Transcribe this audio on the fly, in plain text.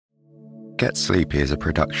Get Sleepy is a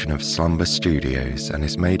production of Slumber Studios and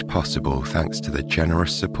is made possible thanks to the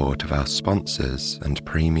generous support of our sponsors and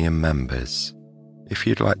premium members. If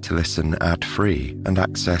you'd like to listen ad-free and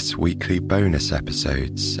access weekly bonus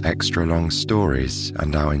episodes, extra long stories,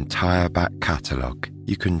 and our entire back catalogue,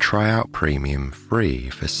 you can try out Premium free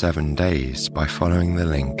for 7 days by following the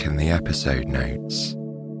link in the episode notes.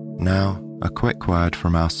 Now, a quick word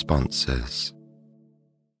from our sponsors.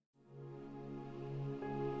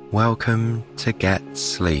 Welcome to Get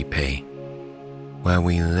Sleepy, where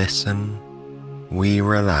we listen, we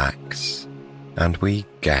relax, and we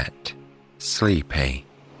get sleepy.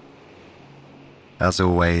 As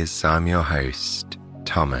always, I'm your host,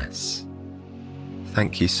 Thomas.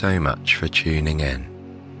 Thank you so much for tuning in.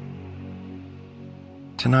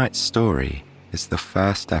 Tonight's story is the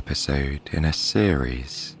first episode in a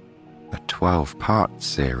series, a 12-part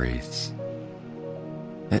series.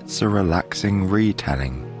 It's a relaxing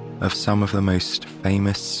retelling of some of the most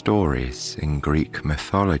famous stories in Greek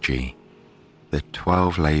mythology, the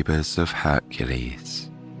 12 Labours of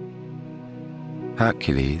Hercules.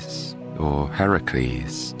 Hercules, or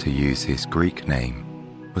Heracles to use his Greek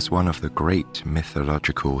name, was one of the great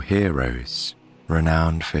mythological heroes,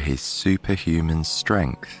 renowned for his superhuman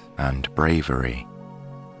strength and bravery.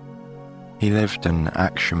 He lived an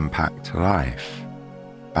action-packed life,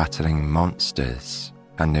 battling monsters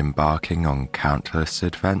and embarking on countless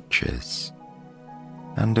adventures,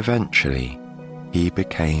 and eventually he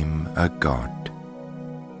became a god.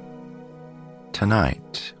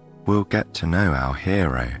 Tonight, we'll get to know our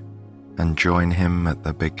hero and join him at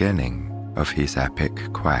the beginning of his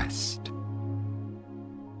epic quest.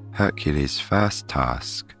 Hercules' first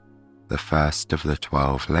task, the first of the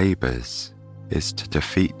 12 labours, is to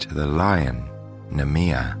defeat the lion,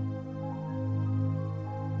 Nemea.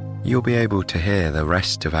 You'll be able to hear the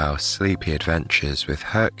rest of our sleepy adventures with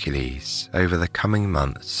Hercules over the coming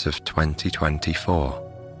months of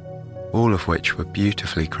 2024, all of which were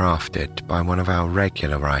beautifully crafted by one of our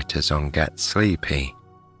regular writers on Get Sleepy,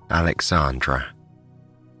 Alexandra.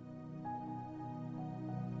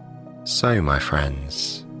 So, my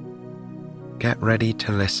friends, get ready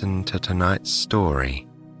to listen to tonight's story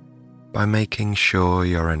by making sure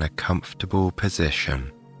you're in a comfortable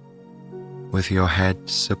position, with your head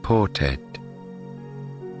supported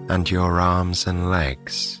and your arms and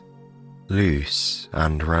legs loose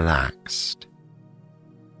and relaxed.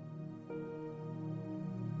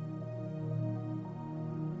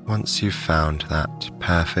 Once you've found that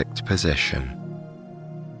perfect position,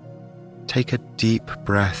 take a deep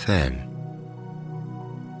breath in,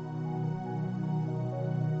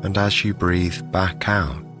 and as you breathe back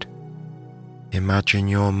out, imagine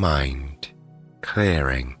your mind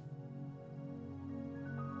clearing.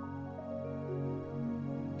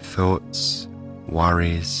 Thoughts,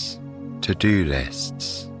 worries, to-do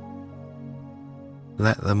lists,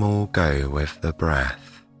 let them all go with the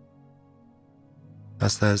breath,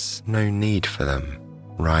 as there's no need for them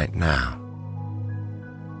right now.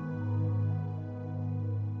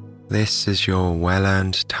 This is your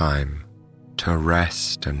well-earned time to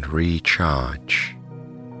rest and recharge.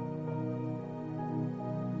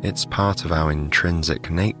 It's part of our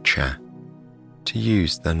intrinsic nature to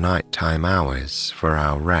use the nighttime hours for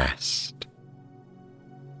our rest.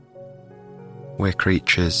 We're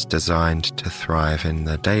creatures designed to thrive in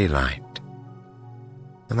the daylight,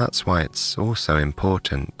 and that's why it's also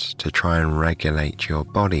important to try and regulate your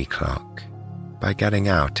body clock by getting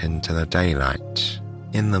out into the daylight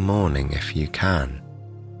in the morning if you can.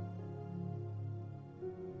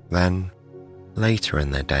 Then, later in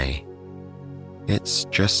the day, it's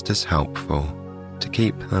just as helpful to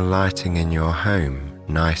keep the lighting in your home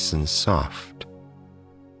nice and soft,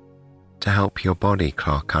 to help your body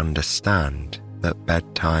clock understand that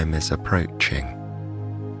bedtime is approaching.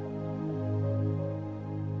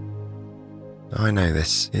 I know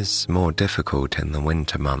this is more difficult in the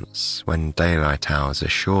winter months when daylight hours are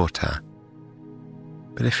shorter,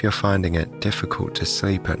 but if you're finding it difficult to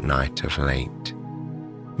sleep at night of late,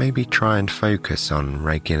 maybe try and focus on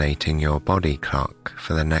regulating your body clock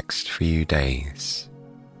for the next few days,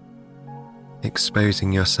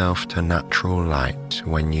 exposing yourself to natural light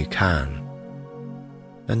when you can,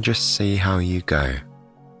 and just see how you go.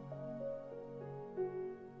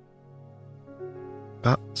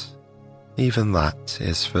 But even that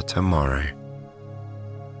is for tomorrow.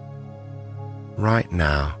 Right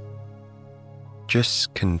now,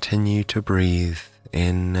 just continue to breathe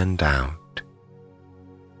in and out,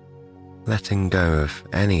 letting go of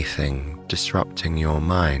anything disrupting your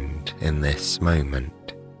mind in this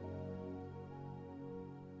moment.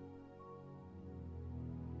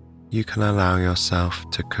 you can allow yourself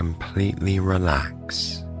to completely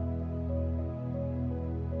relax.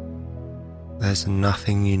 There's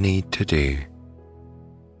nothing you need to do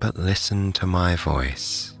but listen to my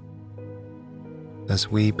voice as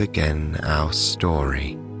we begin our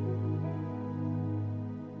story.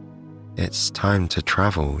 It's time to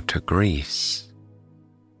travel to Greece,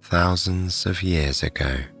 thousands of years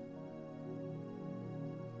ago.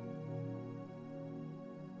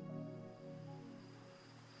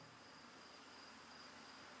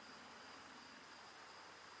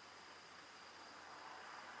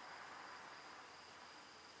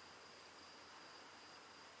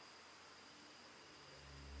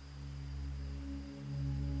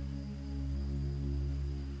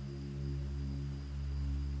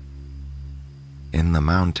 In the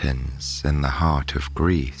mountains in the heart of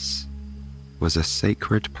Greece was a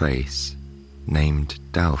sacred place named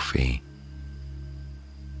Delphi.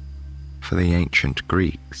 For the ancient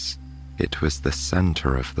Greeks, it was the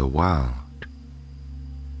center of the world.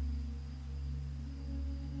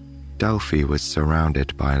 Delphi was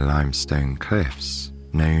surrounded by limestone cliffs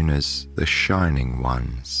known as the Shining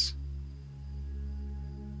Ones.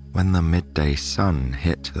 When the midday sun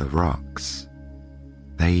hit the rocks,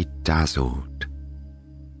 they dazzled.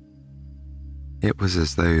 It was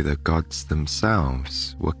as though the gods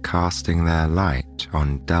themselves were casting their light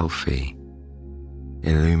on Delphi,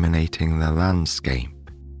 illuminating the landscape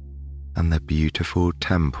and the beautiful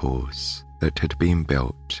temples that had been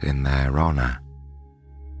built in their honor.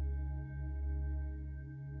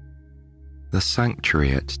 The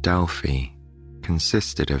sanctuary at Delphi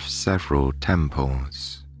consisted of several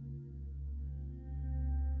temples.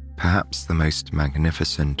 Perhaps the most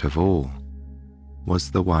magnificent of all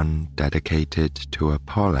was the one dedicated to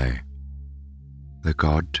Apollo, the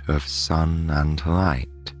god of sun and light,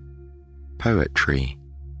 poetry,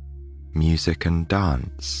 music and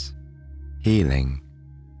dance, healing,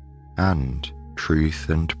 and truth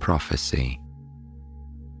and prophecy.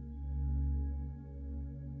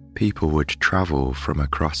 People would travel from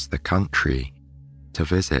across the country to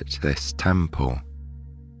visit this temple,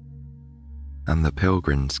 and the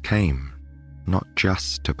pilgrims came not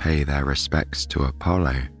just to pay their respects to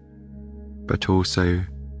Apollo, but also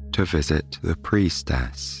to visit the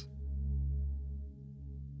priestess.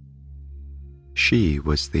 She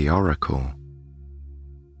was the oracle.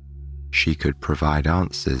 She could provide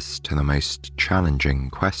answers to the most challenging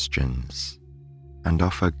questions and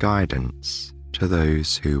offer guidance to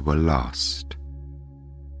those who were lost.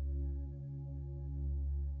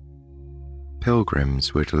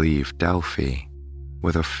 Pilgrims would leave Delphi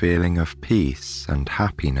with a feeling of peace and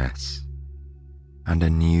happiness and a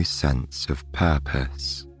new sense of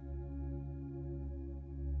purpose.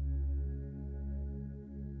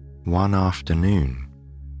 One afternoon,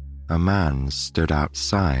 a man stood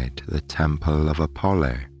outside the temple of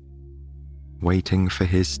Apollo, waiting for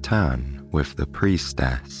his turn with the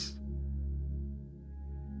priestess.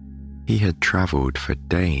 He had traveled for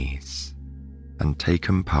days and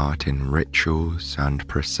taken part in rituals and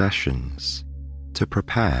processions to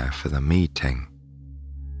prepare for the meeting.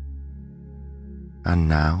 And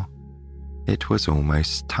now it was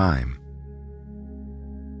almost time.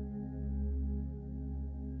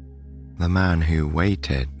 The man who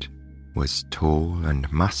waited was tall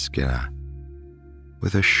and muscular,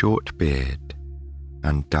 with a short beard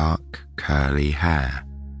and dark curly hair.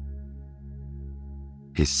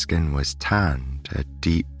 His skin was tanned a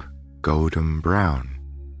deep golden brown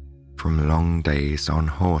from long days on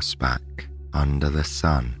horseback under the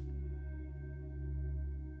sun.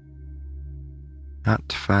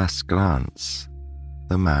 At first glance,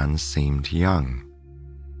 the man seemed young,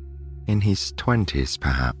 in his 20s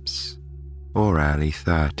perhaps, or early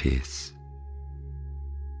 30s.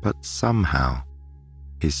 But somehow,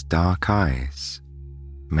 his dark eyes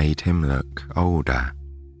made him look older.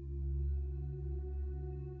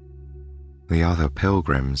 The other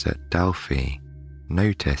pilgrims at Delphi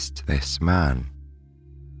noticed this man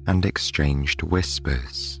and exchanged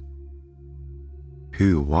whispers.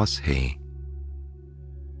 Who was he?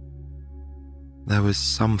 There was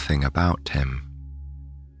something about him,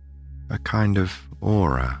 a kind of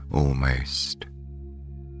aura almost.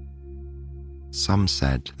 Some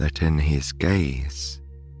said that in his gaze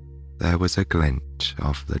there was a glint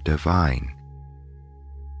of the divine.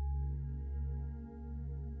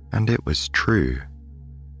 And it was true.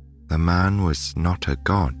 The man was not a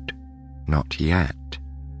god, not yet,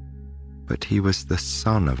 but he was the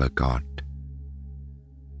son of a god.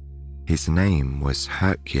 His name was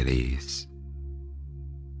Hercules.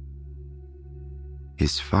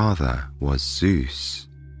 His father was Zeus,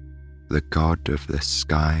 the god of the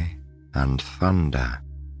sky and thunder,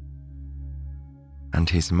 and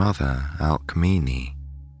his mother Alcmene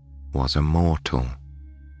was a mortal.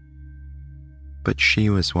 But she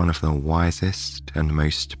was one of the wisest and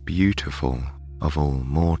most beautiful of all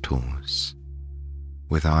mortals,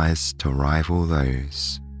 with eyes to rival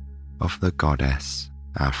those of the goddess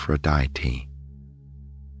Aphrodite.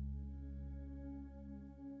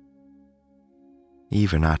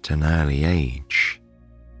 Even at an early age,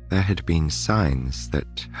 there had been signs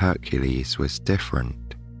that Hercules was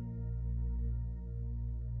different.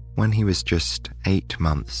 When he was just 8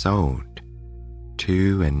 months old,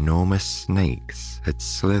 2 enormous snakes had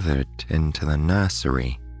slithered into the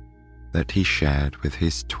nursery that he shared with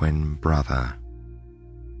his twin brother.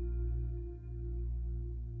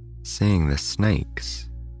 Seeing the snakes,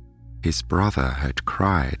 his brother had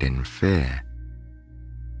cried in fear,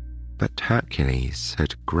 but Hercules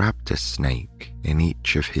had grabbed a snake in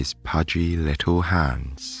each of his pudgy little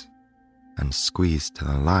hands and squeezed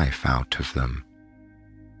the life out of them.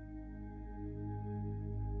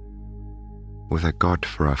 With a god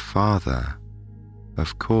for a father,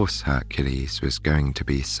 of course Hercules was going to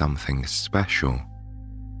be something special.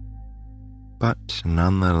 But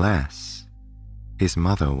nonetheless, his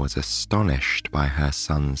mother was astonished by her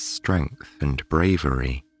son's strength and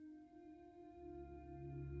bravery.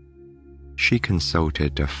 She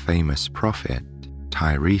consulted a famous prophet,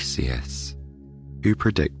 Tiresias, who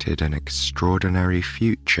predicted an extraordinary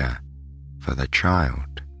future for the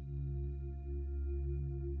child.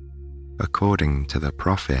 According to the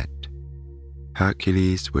prophet,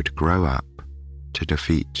 Hercules would grow up to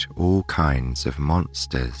defeat all kinds of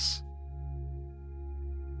monsters.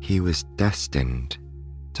 He was destined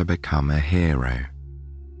to become a hero.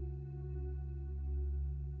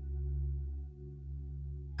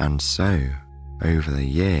 And so, over the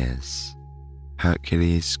years,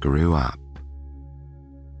 Hercules grew up.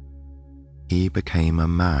 He became a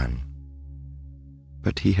man,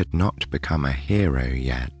 but he had not become a hero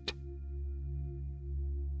yet.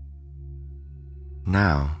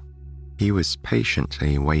 Now, he was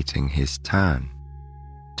patiently waiting his turn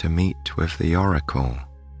to meet with the oracle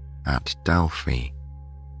at Delphi.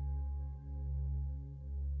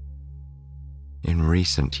 In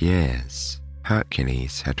recent years,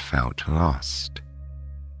 Hercules had felt lost.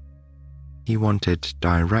 He wanted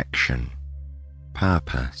direction,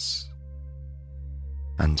 purpose,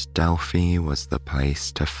 and Delphi was the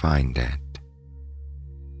place to find it.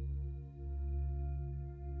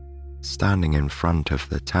 Standing in front of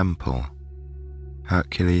the temple,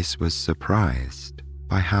 Hercules was surprised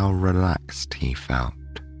by how relaxed he felt.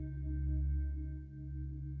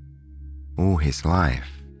 All his life,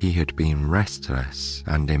 he had been restless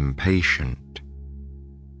and impatient,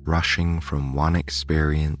 rushing from one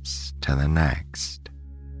experience to the next.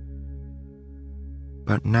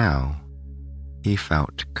 But now, he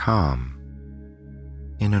felt calm,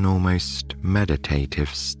 in an almost meditative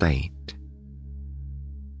state.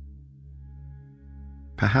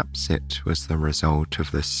 Perhaps it was the result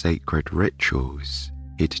of the sacred rituals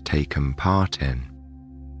he'd taken part in,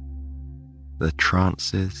 the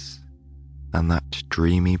trances, and that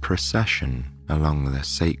dreamy procession along the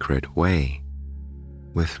sacred way,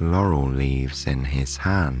 with laurel leaves in his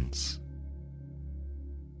hands.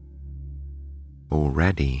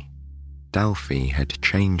 Already, Delphi had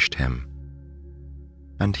changed him,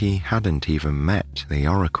 and he hadn't even met the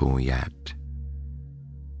oracle yet.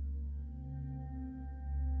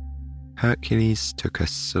 Hercules took a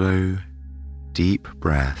slow, deep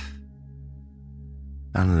breath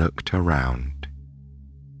and looked around.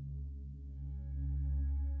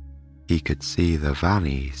 He could see the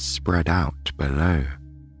valleys spread out below,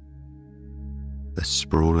 the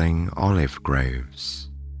sprawling olive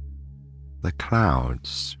groves, the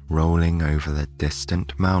clouds rolling over the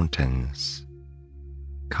distant mountains,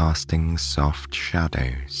 casting soft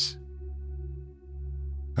shadows.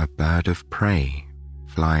 A bird of prey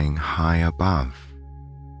flying high above,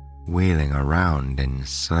 wheeling around in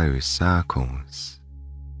slow circles,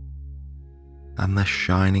 and the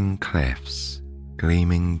shining cliffs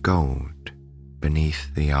gleaming gold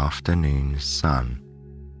beneath the afternoon sun.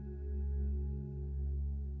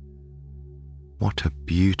 What a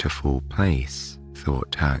beautiful place,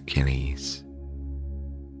 thought Hercules.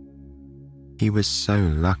 He was so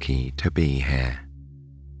lucky to be here.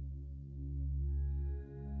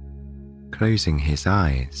 Closing his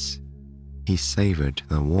eyes, he savoured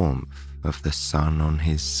the warmth of the sun on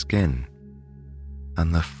his skin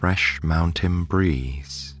and the fresh mountain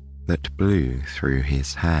breeze that blew through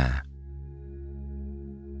his hair.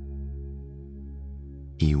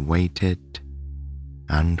 He waited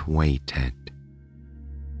and waited.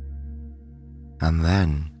 And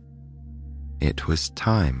then it was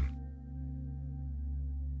time.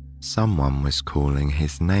 Someone was calling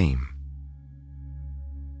his name.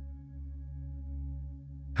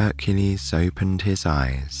 Hercules opened his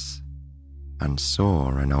eyes and saw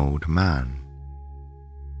an old man,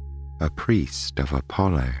 a priest of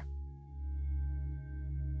Apollo.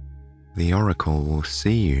 "The oracle will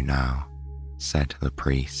see you now," said the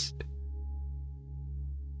priest.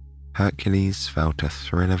 Hercules felt a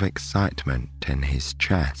thrill of excitement in his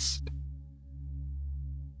chest.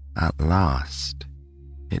 At last,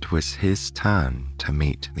 it was his turn to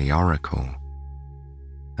meet the oracle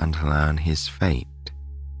and learn his fate.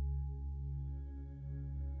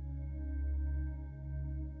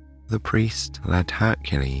 The priest led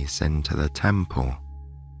Hercules into the temple,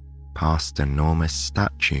 past enormous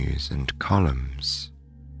statues and columns.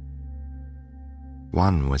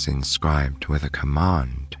 One was inscribed with a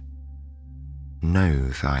command,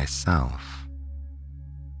 "Know thyself."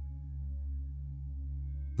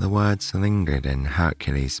 The words lingered in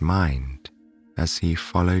Hercules' mind as he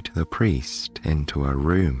followed the priest into a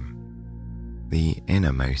room, the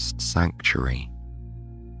innermost sanctuary.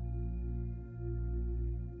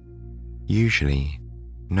 Usually,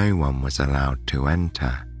 no one was allowed to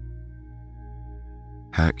enter.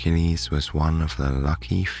 Hercules was one of the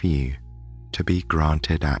lucky few to be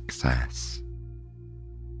granted access.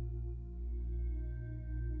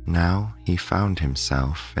 Now he found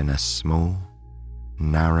himself in a small,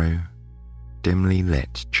 narrow, dimly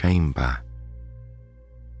lit chamber,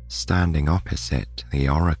 standing opposite the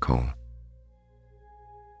oracle.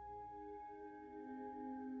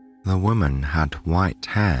 The woman had white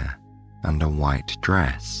hair and a white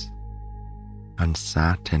dress, and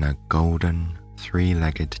sat in a golden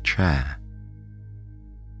three-legged chair.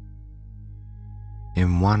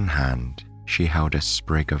 In one hand she held a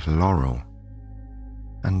sprig of laurel,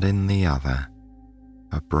 and in the other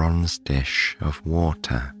a bronze dish of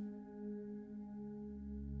water.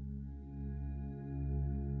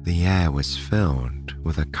 The air was filled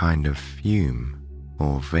with a kind of fume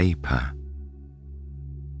or vapour.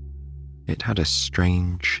 It had a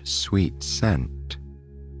strange, sweet scent,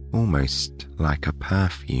 almost like a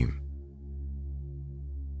perfume,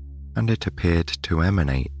 and it appeared to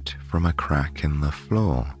emanate from a crack in the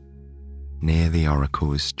floor near the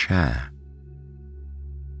oracle's chair.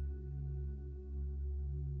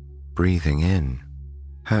 Breathing in,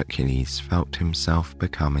 Hercules felt himself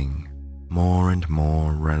becoming more and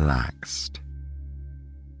more relaxed.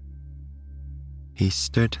 He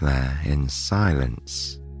stood there in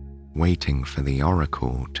silence, waiting for the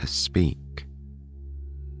oracle to speak.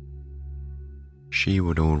 She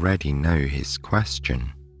would already know his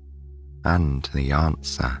question and the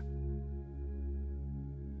answer.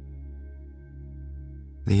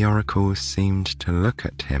 The oracle seemed to look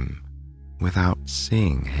at him without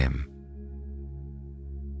seeing him.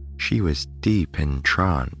 She was deep in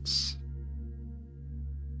trance.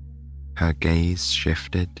 Her gaze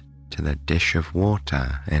shifted to the dish of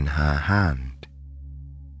water in her hand,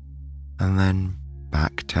 and then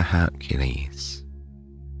back to Hercules.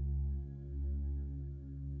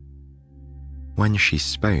 When she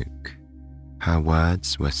spoke, her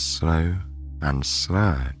words were slow and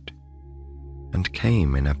slurred, and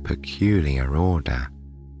came in a peculiar order.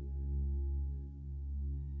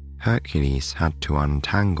 Hercules had to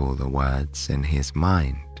untangle the words in his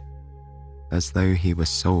mind, as though he was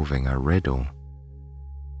solving a riddle.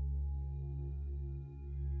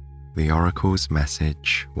 The oracle's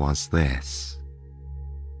message was this: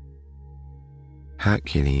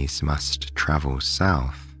 Hercules must travel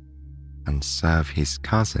south and serve his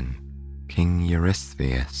cousin, King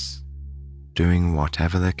Eurystheus, doing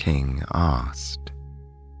whatever the king asked.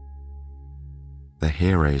 The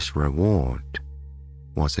hero's reward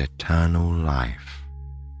was eternal life.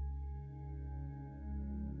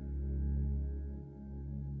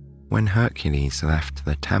 When Hercules left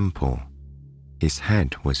the temple, his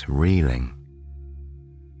head was reeling.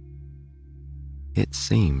 It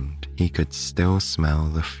seemed he could still smell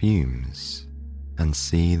the fumes and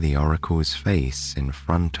see the oracle's face in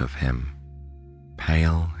front of him,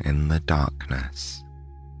 pale in the darkness.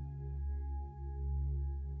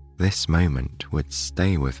 This moment would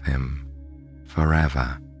stay with him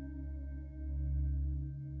forever.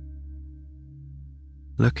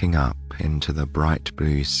 Looking up into the bright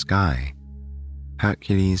blue sky,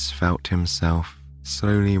 Hercules felt himself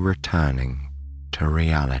slowly returning to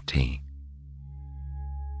reality.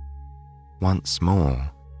 Once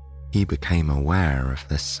more, he became aware of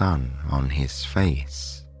the sun on his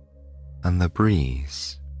face and the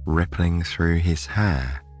breeze rippling through his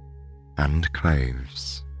hair and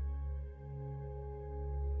clothes.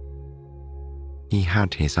 He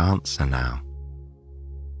had his answer now.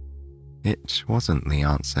 It wasn't the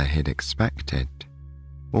answer he'd expected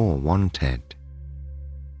or wanted,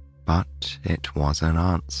 but it was an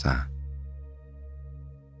answer.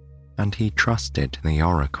 And he trusted the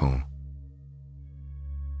oracle.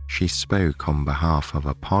 She spoke on behalf of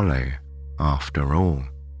Apollo, after all.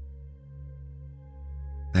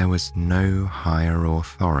 There was no higher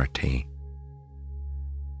authority.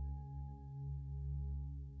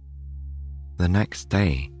 The next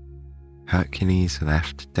day, Hercules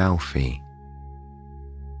left Delphi.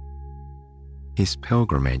 His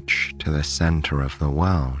pilgrimage to the center of the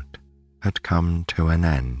world had come to an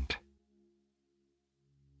end.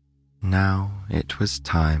 Now it was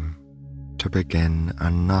time to begin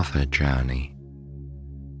another journey.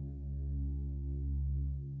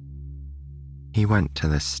 He went to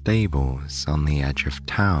the stables on the edge of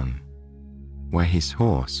town, where his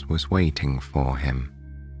horse was waiting for him.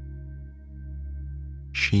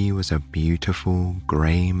 She was a beautiful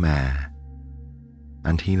grey mare,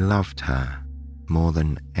 and he loved her more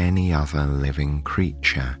than any other living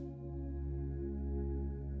creature.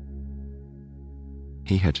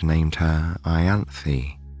 He had named her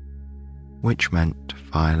Ianthe, which meant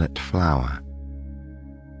violet flower.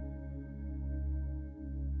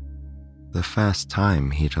 The first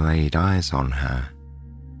time he'd laid eyes on her,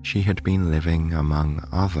 she had been living among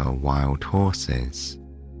other wild horses,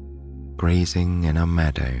 grazing in a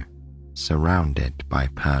meadow surrounded by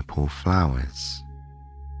purple flowers.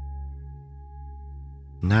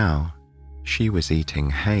 Now she was eating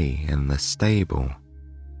hay in the stable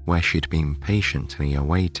where she'd been patiently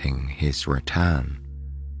awaiting his return.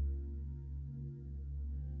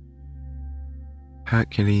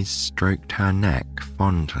 Hercules stroked her neck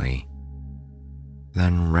fondly,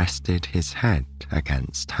 then rested his head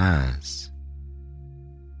against hers.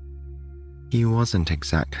 He wasn't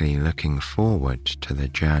exactly looking forward to the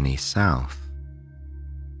journey south,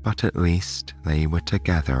 but at least they were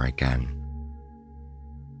together again.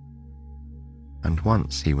 And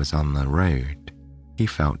once he was on the road, he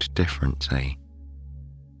felt differently.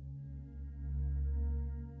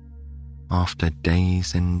 After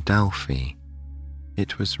days in Delphi,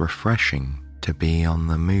 it was refreshing to be on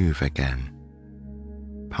the move again,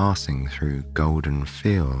 passing through golden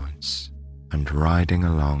fields and riding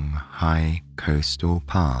along high coastal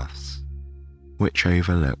paths which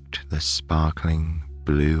overlooked the sparkling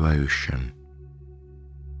blue ocean.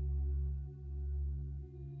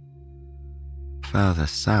 Further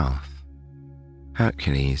south,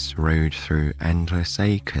 Hercules rode through endless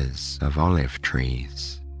acres of olive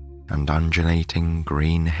trees and undulating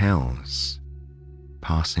green hills,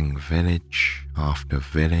 passing village after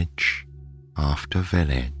village after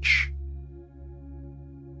village,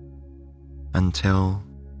 until,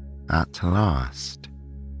 at last,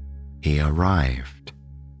 he arrived.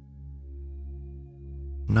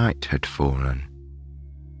 Night had fallen,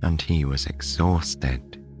 and he was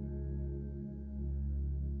exhausted.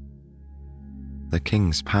 The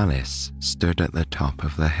king's palace stood at the top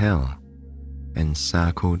of the hill,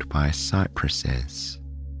 encircled by cypresses.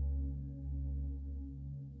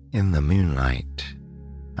 In the moonlight,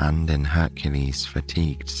 and in Hercules'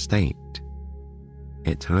 fatigued state,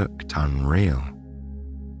 it looked unreal,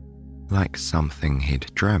 like something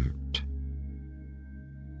he'd dreamt.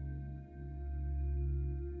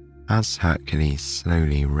 As Hercules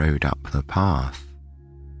slowly rode up the path,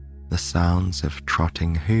 the sounds of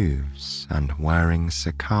trotting hooves and whirring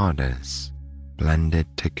cicadas blended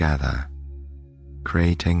together,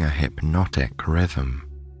 creating a hypnotic rhythm.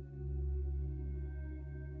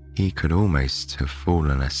 He could almost have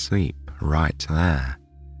fallen asleep right there,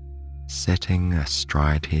 sitting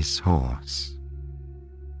astride his horse.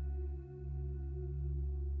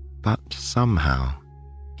 But somehow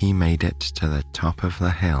he made it to the top of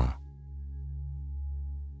the hill.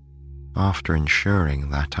 After ensuring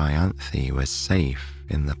that Ianthe was safe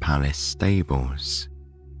in the palace stables,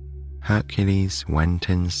 Hercules went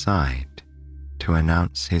inside to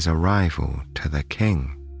announce his arrival to the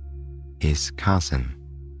king, his cousin.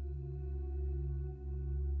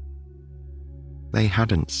 They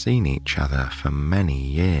hadn't seen each other for many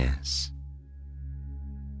years.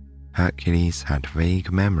 Hercules had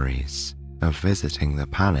vague memories of visiting the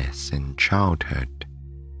palace in childhood,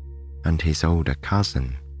 and his older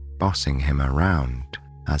cousin bossing him around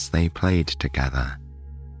as they played together.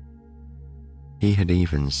 He had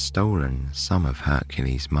even stolen some of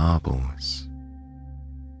Hercules' marbles.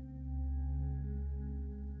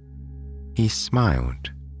 He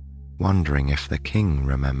smiled, wondering if the king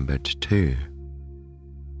remembered too.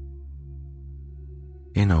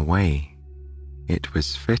 In a way, it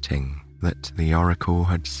was fitting that the oracle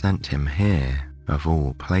had sent him here of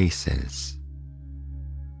all places.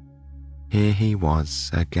 Here he was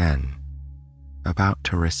again, about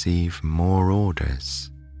to receive more orders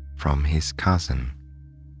from his cousin.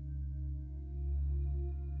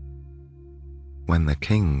 When the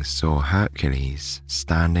king saw Hercules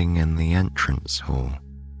standing in the entrance hall,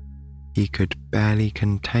 he could barely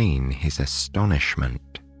contain his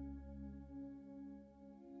astonishment.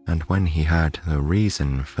 And when he heard the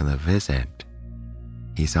reason for the visit,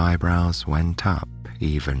 his eyebrows went up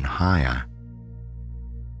even higher.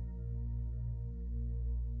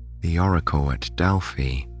 The oracle at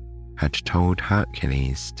Delphi had told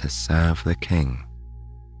Hercules to serve the king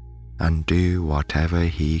and do whatever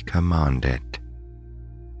he commanded.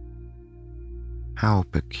 How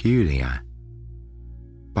peculiar!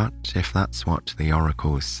 But if that's what the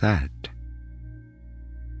oracle said...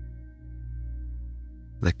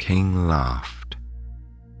 The king laughed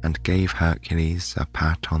and gave Hercules a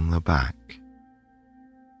pat on the back.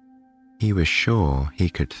 He was sure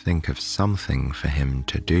he could think of something for him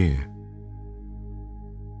to do.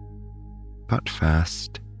 But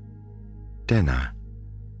first, dinner.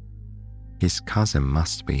 His cousin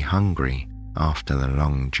must be hungry after the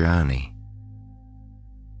long journey.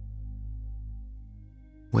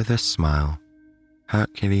 With a smile,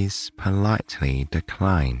 Hercules politely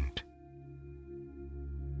declined.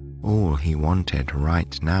 All he wanted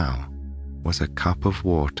right now was a cup of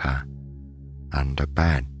water and a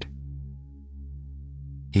bed.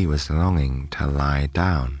 He was longing to lie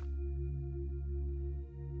down.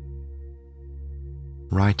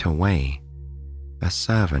 Right away, a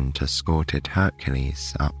servant escorted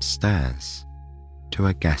Hercules upstairs to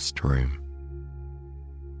a guest room.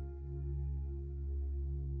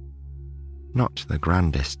 Not the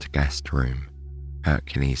grandest guest room,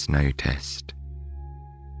 Hercules noticed.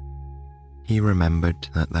 He remembered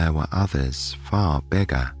that there were others far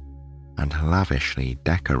bigger and lavishly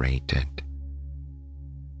decorated.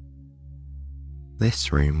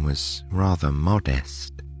 This room was rather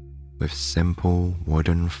modest, with simple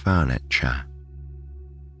wooden furniture.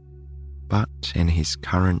 But in his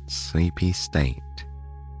current sleepy state,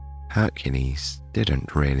 Hercules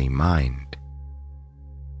didn't really mind.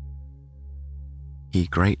 He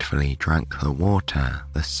gratefully drank the water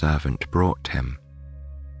the servant brought him.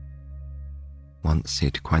 Once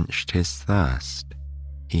he'd quenched his thirst,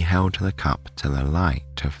 he held the cup to the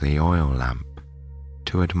light of the oil lamp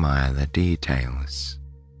to admire the details.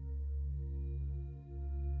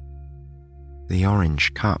 The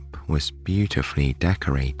orange cup was beautifully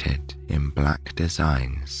decorated in black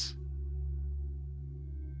designs.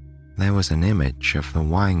 There was an image of the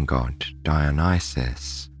wine god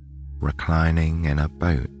Dionysus reclining in a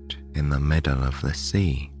boat in the middle of the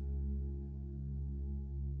sea.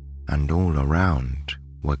 And all around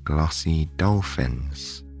were glossy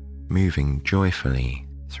dolphins moving joyfully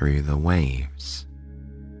through the waves.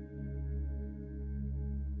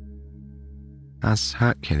 As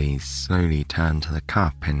Hercules slowly turned the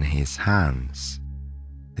cup in his hands,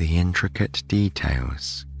 the intricate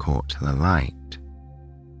details caught the light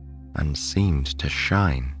and seemed to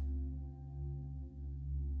shine.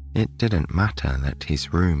 It didn't matter that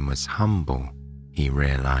his room was humble, he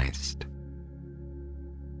realized.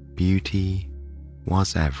 Beauty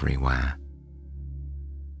was everywhere.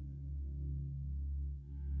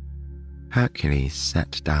 Hercules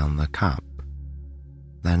set down the cup,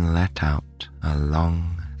 then let out a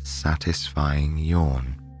long, satisfying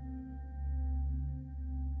yawn.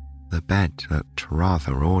 The bed looked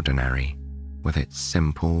rather ordinary with its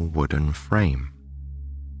simple wooden frame,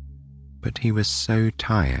 but he was so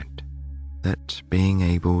tired that being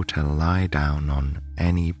able to lie down on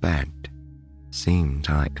any bed seemed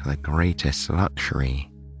like the greatest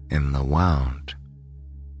luxury in the world.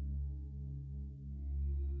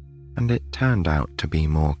 And it turned out to be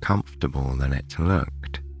more comfortable than it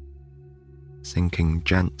looked, sinking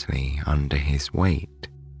gently under his weight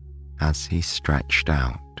as he stretched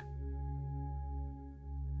out.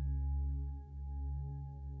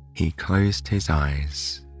 He closed his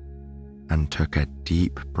eyes and took a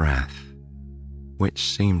deep breath, which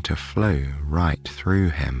seemed to flow right through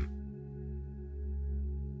him.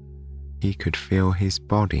 He could feel his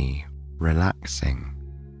body relaxing,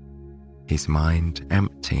 his mind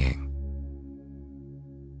emptying,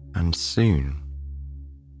 and soon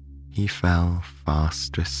he fell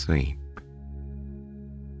fast asleep.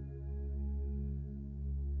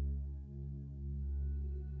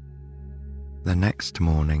 The next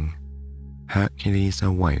morning, Hercules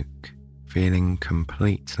awoke feeling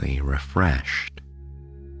completely refreshed.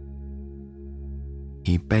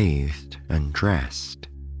 He bathed and dressed,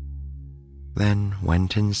 then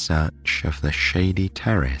went in search of the shady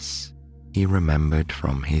terrace he remembered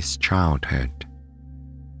from his childhood.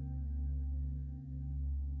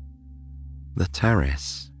 The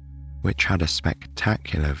terrace, which had a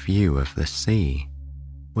spectacular view of the sea,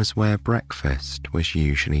 was where breakfast was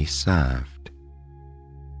usually served.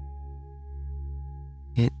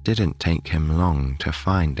 It didn't take him long to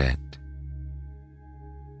find it.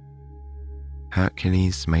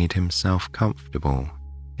 Hercules made himself comfortable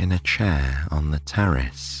in a chair on the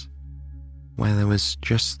terrace, where there was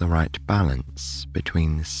just the right balance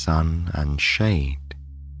between sun and shade,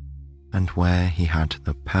 and where he had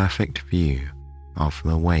the perfect view of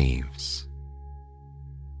the waves.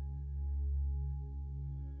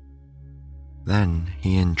 Then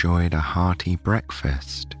he enjoyed a hearty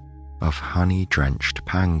breakfast of honey-drenched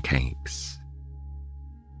pancakes.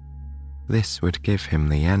 This would give him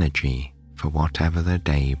the energy for whatever the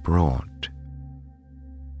day brought.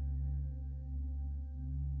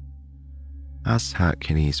 As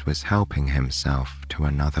Hercules was helping himself to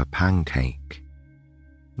another pancake,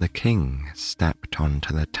 the king stepped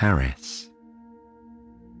onto the terrace.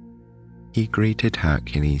 He greeted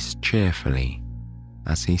Hercules cheerfully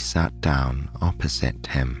as he sat down opposite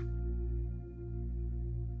him.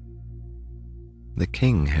 The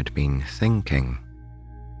king had been thinking,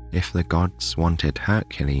 if the gods wanted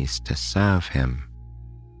Hercules to serve him,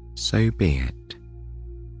 so be it.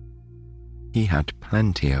 He had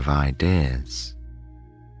plenty of ideas.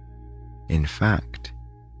 In fact,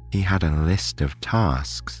 he had a list of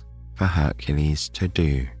tasks for Hercules to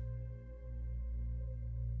do.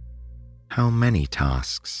 How many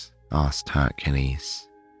tasks? Asked Hercules.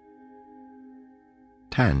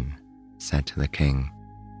 10, said the king.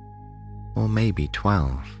 Or maybe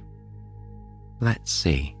 12. Let's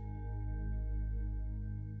see.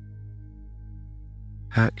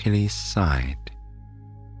 Hercules sighed.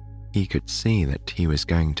 He could see that he was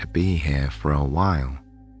going to be here for a while.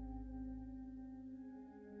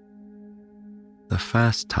 The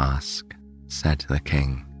first task, said the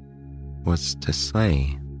king, was to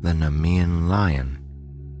slay the Nemean lion.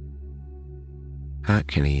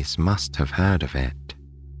 Hercules must have heard of it.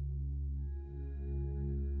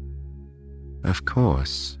 Of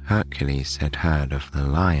course, Hercules had heard of the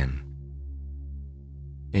lion.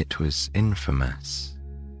 It was infamous.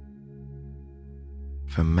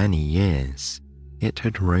 For many years, it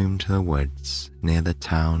had roamed the woods near the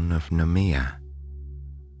town of Nemea,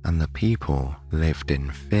 and the people lived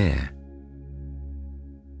in fear.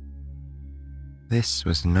 This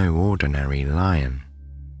was no ordinary lion.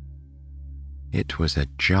 It was a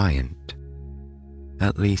giant,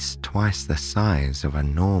 at least twice the size of a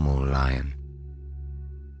normal lion,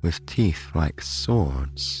 with teeth like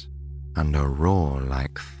swords and a roar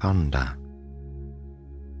like thunder.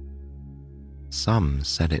 Some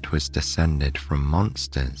said it was descended from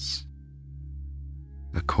monsters.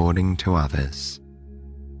 According to others,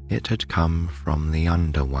 it had come from the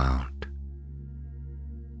underworld.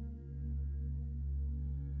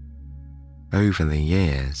 Over the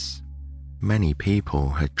years, many people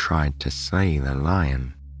had tried to slay the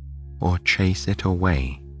lion or chase it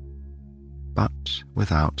away, but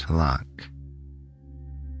without luck.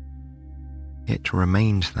 It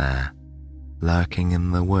remained there, lurking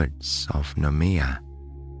in the woods of Nemea,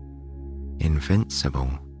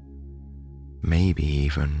 invincible, maybe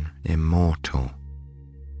even immortal.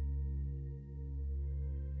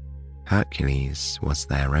 Hercules was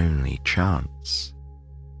their only chance.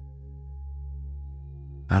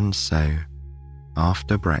 And so,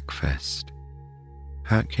 after breakfast,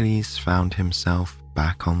 Hercules found himself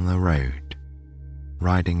back on the road,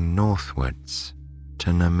 riding northwards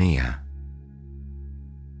to Nemea.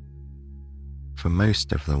 For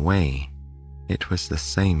most of the way, it was the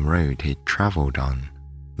same road he'd travelled on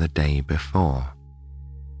the day before.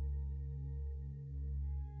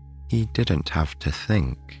 He didn't have to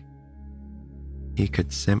think. He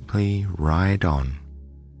could simply ride on,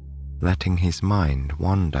 letting his mind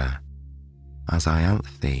wander as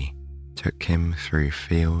Ianthe took him through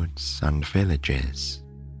fields and villages.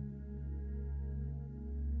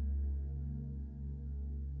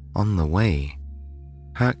 On the way,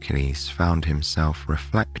 Hercules found himself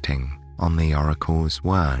reflecting on the oracle's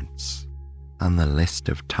words and the list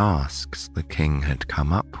of tasks the king had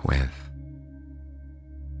come up with.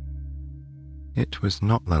 It was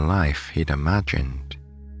not the life he'd imagined,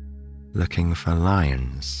 looking for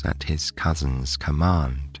lions at his cousin's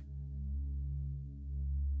command.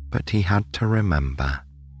 But he had to remember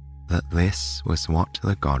that this was what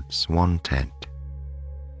the gods wanted.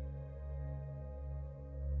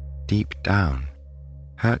 Deep down,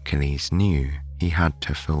 Hercules knew he had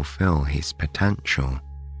to fulfill his potential,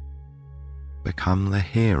 become the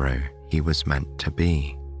hero he was meant to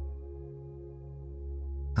be.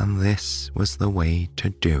 And this was the way to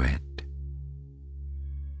do it.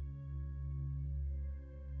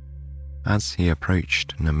 As he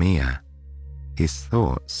approached Nemea, his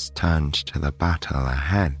thoughts turned to the battle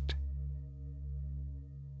ahead.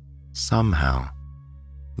 Somehow,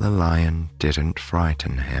 the lion didn't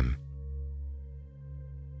frighten him.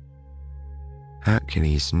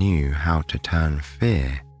 Hercules knew how to turn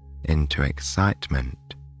fear into excitement,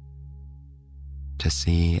 to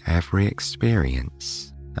see every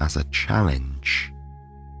experience as a challenge,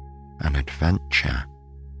 an adventure.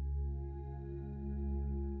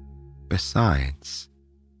 Besides,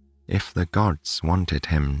 if the gods wanted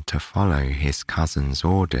him to follow his cousin's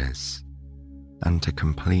orders and to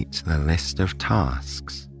complete the list of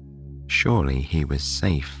tasks, surely he was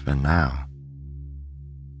safe for now.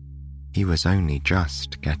 He was only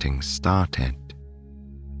just getting started.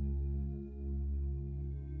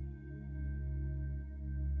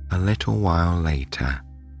 A little while later,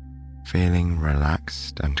 feeling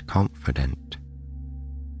relaxed and confident,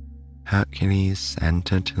 Hercules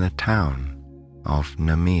entered the town of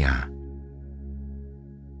Nemea.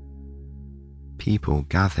 People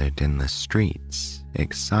gathered in the streets,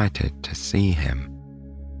 excited to see him.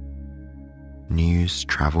 News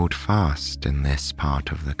travelled fast in this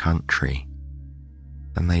part of the country,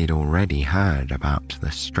 and they'd already heard about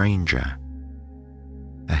the stranger,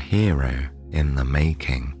 a hero in the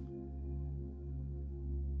making.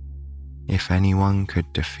 If anyone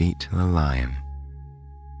could defeat the lion,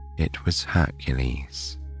 it was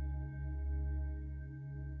Hercules.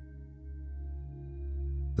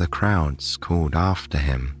 The crowds called after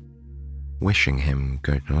him, wishing him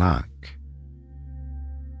good luck.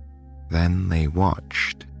 Then they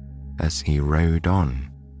watched as he rode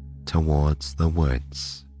on towards the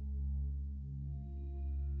woods.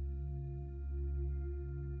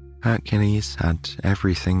 Hercules had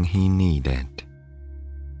everything he needed: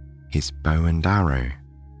 his bow and arrow,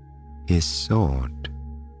 his sword,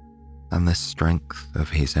 and the strength of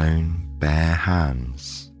his own bare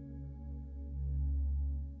hands.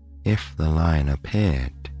 If the lion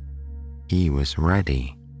appeared, he was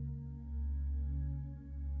ready.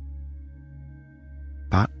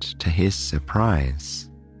 But to his surprise,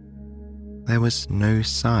 there was no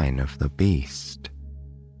sign of the beast.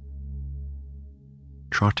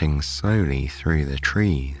 Trotting slowly through the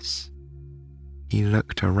trees, he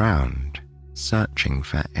looked around, searching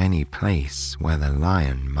for any place where the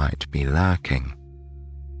lion might be lurking.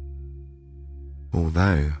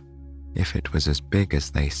 Although, if it was as big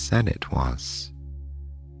as they said it was,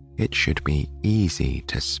 it should be easy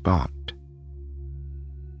to spot.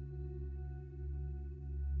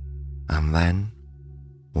 And then,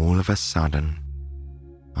 all of a sudden,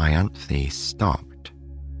 Ianthe stopped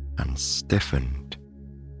and stiffened.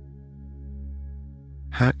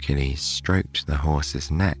 Hercules stroked the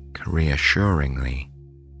horse's neck reassuringly,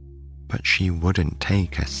 but she wouldn't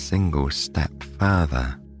take a single step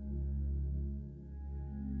further.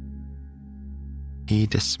 He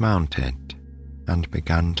dismounted and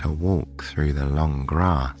began to walk through the long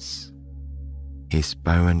grass, his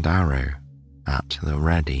bow and arrow at the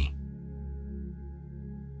ready.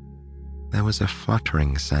 There was a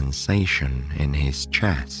fluttering sensation in his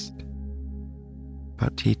chest,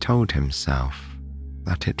 but he told himself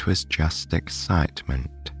that it was just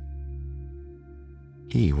excitement.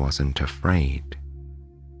 He wasn't afraid.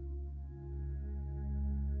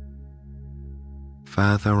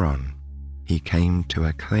 Further on, he came to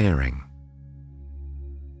a clearing.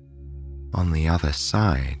 On the other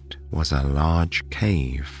side was a large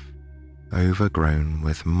cave, overgrown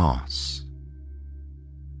with moss.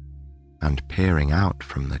 And peering out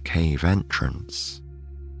from the cave entrance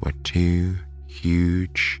were two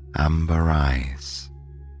huge amber eyes.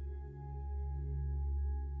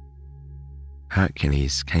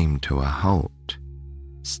 Hercules came to a halt,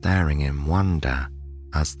 staring in wonder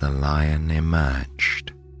as the lion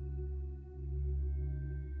emerged.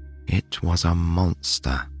 It was a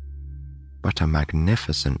monster, but a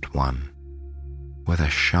magnificent one, with a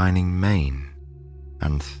shining mane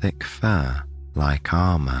and thick fur like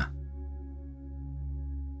armor.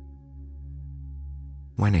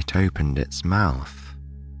 When it opened its mouth,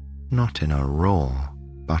 not in a roar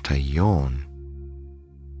but a yawn,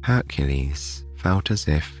 Hercules felt as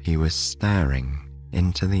if he was staring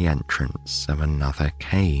into the entrance of another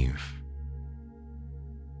cave.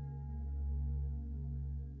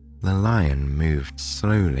 The lion moved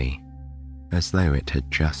slowly, as though it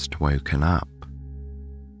had just woken up.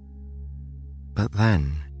 But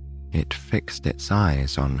then it fixed its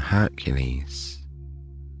eyes on Hercules,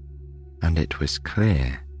 and it was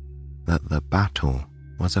clear that the battle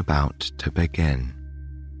was about to begin.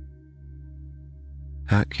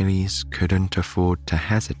 Hercules couldn't afford to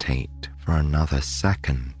hesitate for another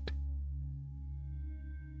second.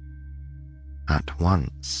 At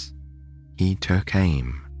once, he took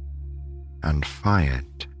aim and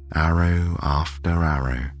fired arrow after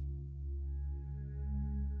arrow.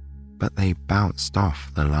 But they bounced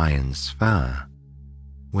off the lion's fur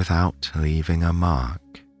without leaving a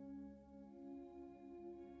mark.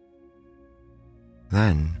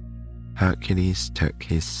 Then Hercules took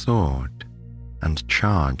his sword and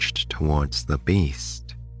charged towards the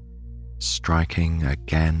beast, striking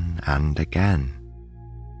again and again.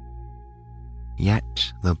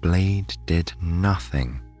 Yet the blade did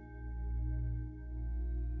nothing.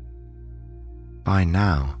 By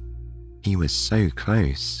now, he was so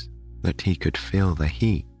close that he could feel the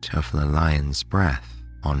heat of the lion's breath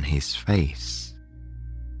on his face,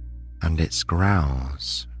 and its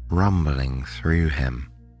growls rumbling through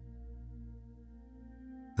him.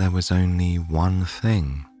 There was only one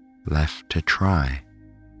thing left to try.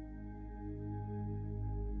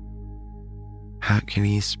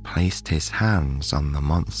 Hercules placed his hands on the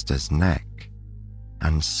monster's neck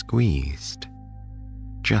and squeezed,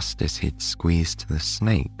 just as he'd squeezed the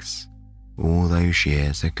snakes all those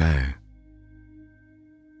years ago.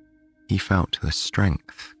 He felt the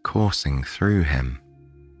strength coursing through him,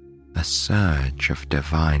 a surge of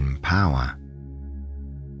divine power.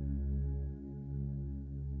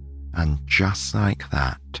 And just like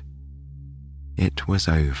that, it was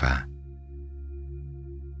over.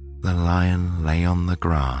 The lion lay on the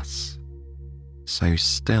grass, so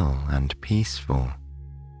still and peaceful,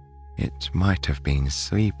 it might have been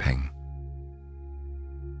sleeping.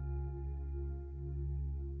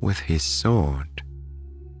 With his sword,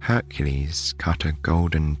 Hercules cut a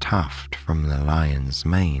golden tuft from the lion's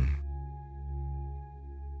mane.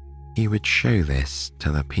 He would show this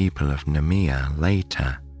to the people of Nemea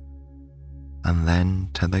later, and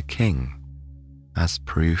then to the king as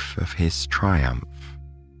proof of his triumph.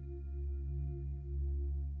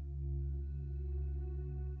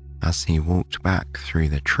 As he walked back through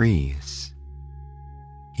the trees,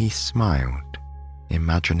 he smiled,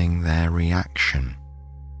 imagining their reaction,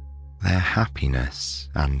 their happiness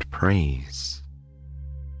and praise.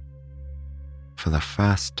 For the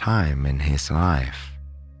first time in his life,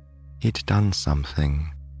 he'd done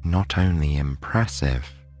something not only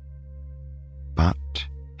impressive, but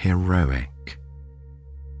heroic.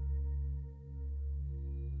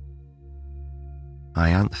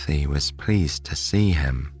 Ianthe was pleased to see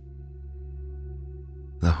him.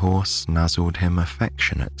 The horse nuzzled him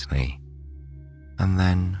affectionately, and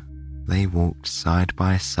then they walked side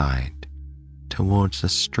by side towards a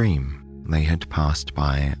stream they had passed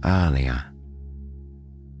by earlier.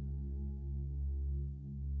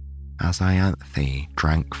 As Ianthe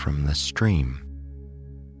drank from the stream,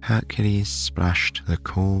 Hercules splashed the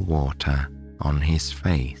cool water on his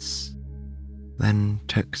face, then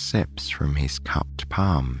took sips from his cupped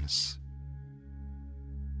palms.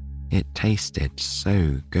 It tasted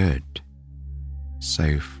so good,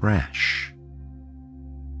 so fresh.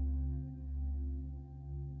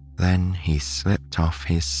 Then he slipped off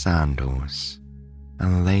his sandals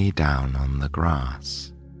and lay down on the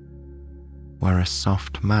grass, where a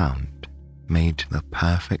soft mound made the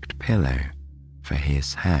perfect pillow for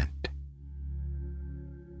his head.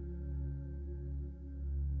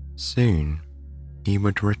 Soon he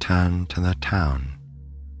would return to the town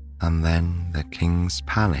and then the king's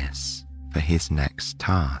palace for his next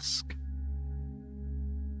task.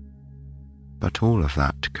 But all of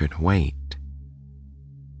that could wait.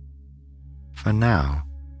 For now,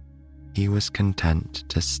 he was content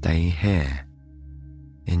to stay here,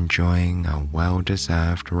 enjoying a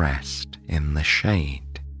well-deserved rest in the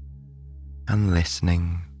shade and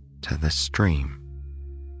listening to the stream.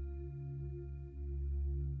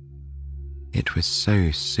 It was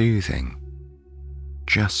so soothing,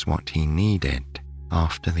 just what he needed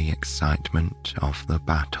after the excitement of the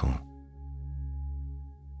battle.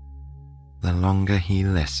 The longer he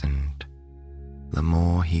listened, the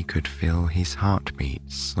more he could feel his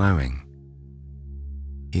heartbeat slowing,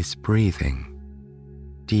 his breathing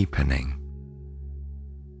deepening.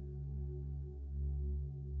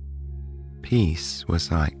 Peace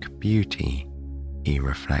was like beauty, he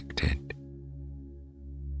reflected,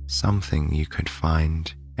 something you could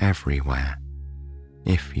find everywhere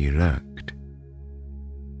if you looked,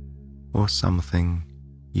 or something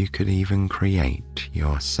you could even create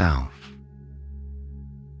yourself.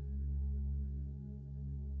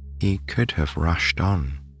 He could have rushed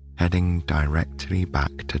on, heading directly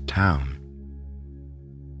back to town,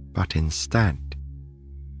 but instead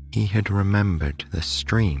he had remembered the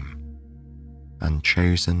stream and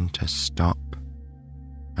chosen to stop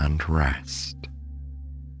and rest.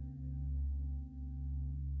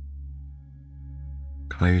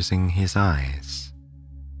 Closing his eyes,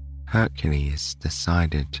 Hercules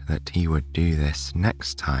decided that he would do this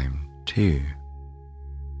next time too.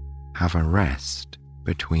 Have a rest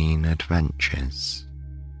between adventures.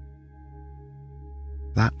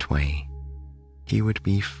 That way, he would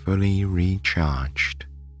be fully recharged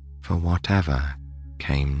for whatever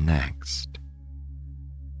came next.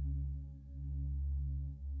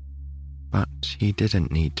 But he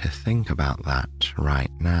didn't need to think about that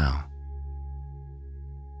right now.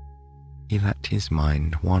 He let his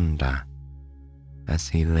mind wander as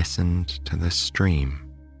he listened to the stream,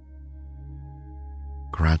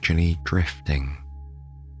 gradually drifting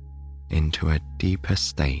into a deeper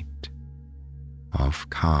state of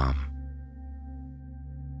calm.